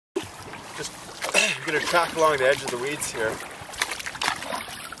keeping a track along the edge of the weeds here.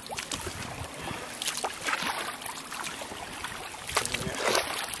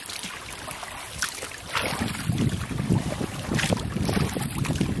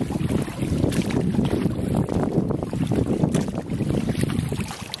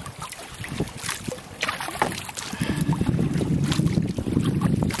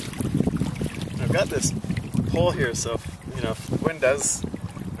 I've got this pole here, so if, you know, if the wind does,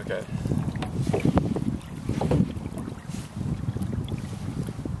 okay.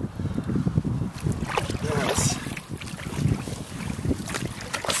 Yeah, this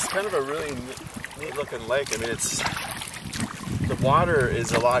is kind of a really neat looking lake. I mean, the water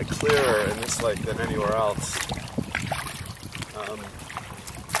is a lot clearer in this lake than anywhere else.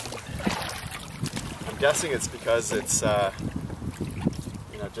 I'm guessing it's because it's,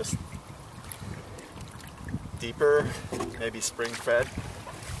 you know, just deeper, maybe spring fed.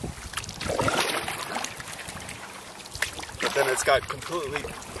 But then it's got completely,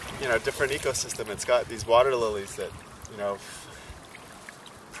 you know, different ecosystem. It's got these water lilies that, you know,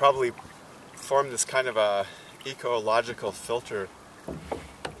 probably form this kind of a ecological filter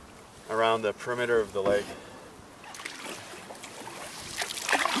around the perimeter of the lake.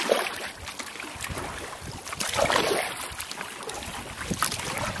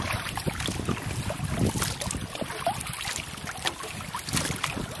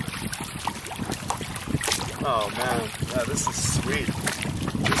 Oh man, yeah, this is sweet.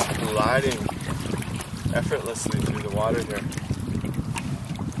 Just gliding effortlessly through the water here.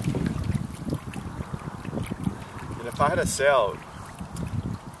 And if I had a sail,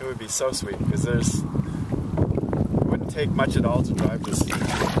 it would be so sweet, because it wouldn't take much at all to drive this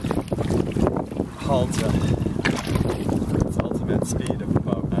hull to its ultimate speed of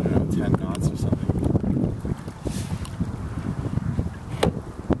about, I don't know, 10 knots or something.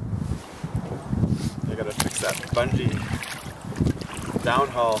 I gotta fix that bungee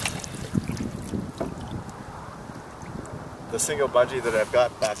downhaul. The single bungee that I've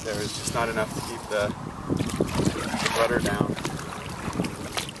got back there is just not enough to keep the rudder down.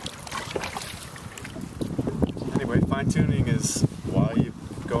 Anyway, fine tuning is why you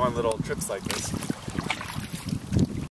go on little trips like this.